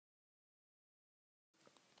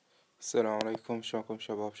السلام عليكم، شلونكم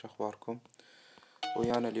شباب؟ شخباركم؟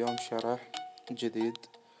 ويانا اليوم شرح جديد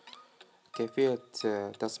كيفية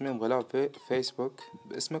تصميم غلاف في فيسبوك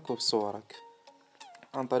باسمك وبصورك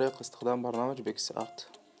عن طريق استخدام برنامج PicsArt.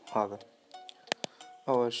 هذا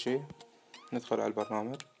أول شي ندخل على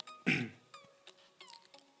البرنامج.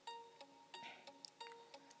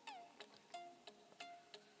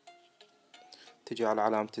 تجي على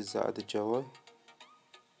علامة الزائد الجوي،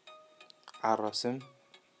 على الرسم،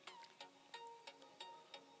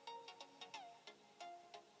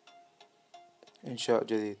 إنشاء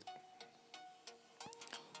جديد،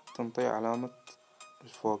 تنطي علامة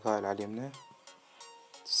الفوق هاي على اليمنى،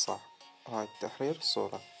 صح، هاي التحرير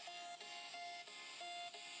الصورة.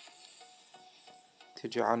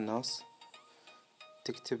 تجي على النص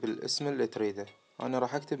تكتب الاسم اللي تريده، أنا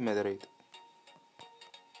راح أكتب مدريد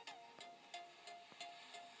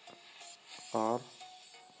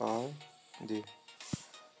RID،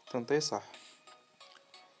 تنطيه صح.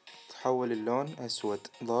 تحول اللون أسود،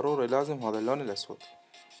 ضروري لازم هذا اللون الأسود.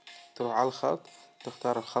 تروح على الخط،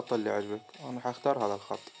 تختار الخط اللي عجبك، أنا حختار هذا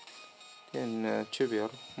الخط لأن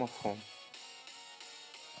كبير مفهوم.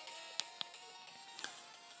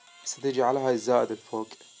 ستجي على هاي الزائد الفوق،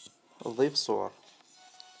 تضيف صور،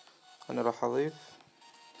 أنا راح أضيف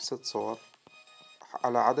 6 صور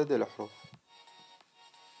على عدد الأحرف،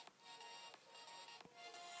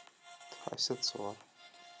 هاي 6 صور.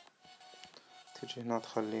 تجي هنا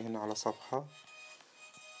تخليه هنا على صفحة،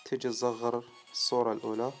 تجي تصغر الصورة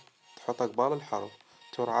الأولى تحط قبال الحرف،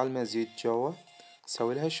 تروح على المزيد جوا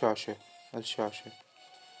تسوي لها شاشة، الشاشة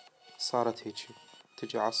صارت هيجي.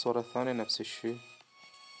 تجي على الصورة الثانية نفس الشي،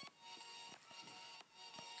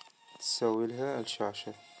 تسوي لها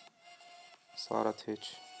الشاشة، صارت هيج.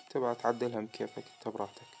 تبغى تعدلها بكيفك انت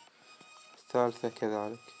براحتك. الثالثة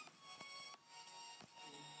كذلك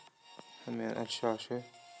همين الشاشة،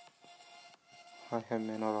 هاي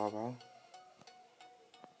همين الرابعة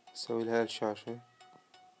سوي لها الشاشة.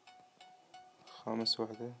 خامس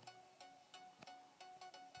وحدة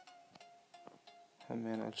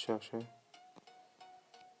همين الشاشة.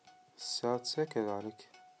 السادسة كذلك.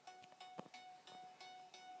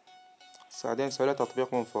 بعدين نسوي لها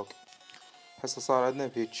تطبيق من فوق. هسه صار عندنا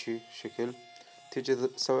بهيجي شكل. تيجي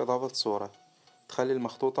تسوي إضافة صورة، تخلي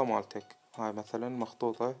المخطوطة مالتك، هاي مثلا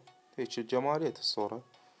مخطوطة هيجي جمالية الصورة.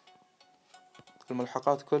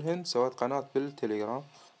 الملحقات كلهن سويت قناة بالتليكرام،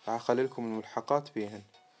 راح أخلي لكم الملحقات بيهن.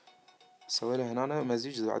 سوي لها هنا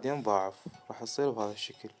مزيج بعدين ضاعف، راح تصير بهذا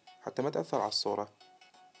الشكل حتى ما تأثر على الصورة.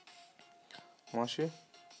 ماشي.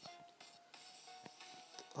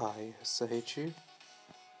 هاي هسه هيجي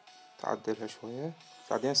تعدلها شوية،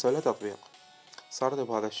 بعدين سوي لها تطبيق، صارت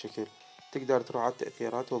بهذا الشكل. تقدر تروح على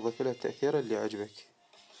التأثيرات وتضيف لها التأثير اللي عجبك.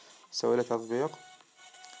 سوي له تطبيق.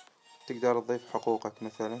 تقدر تضيف حقوقك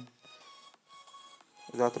مثلا،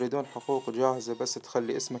 إذا تريدون حقوق جاهزة بس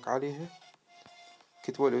تخلي اسمك عليها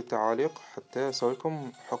كتبوا لي تعليق حتى أسوي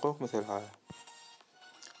لكم حقوق مثل هاي.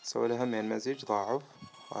 سوي لها همين مزيج ضاعف،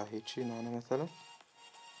 هاي هيجي هنا مثلا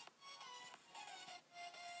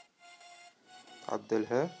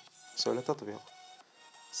عدلها، سوي لها تطبيق.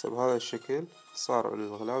 بهذا الشكل صار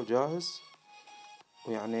الغلاف جاهز،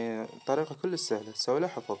 ويعني طريقة كل سهلة. سوي له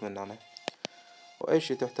حفظ من هنا، وأي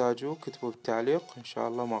شي تحتاجوه كتبوا بالتعليق إن شاء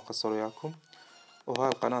الله ما أقصر وياكم. وهاي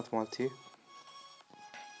القناة مالتي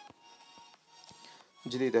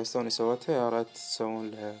جديدة هسه سويتها، يا ريت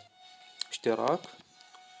تسوون لها اشتراك،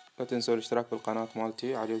 لا تنسوا الاشتراك بالقناة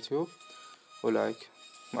مالتي على اليوتيوب، ولايك.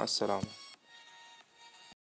 مع السلامة.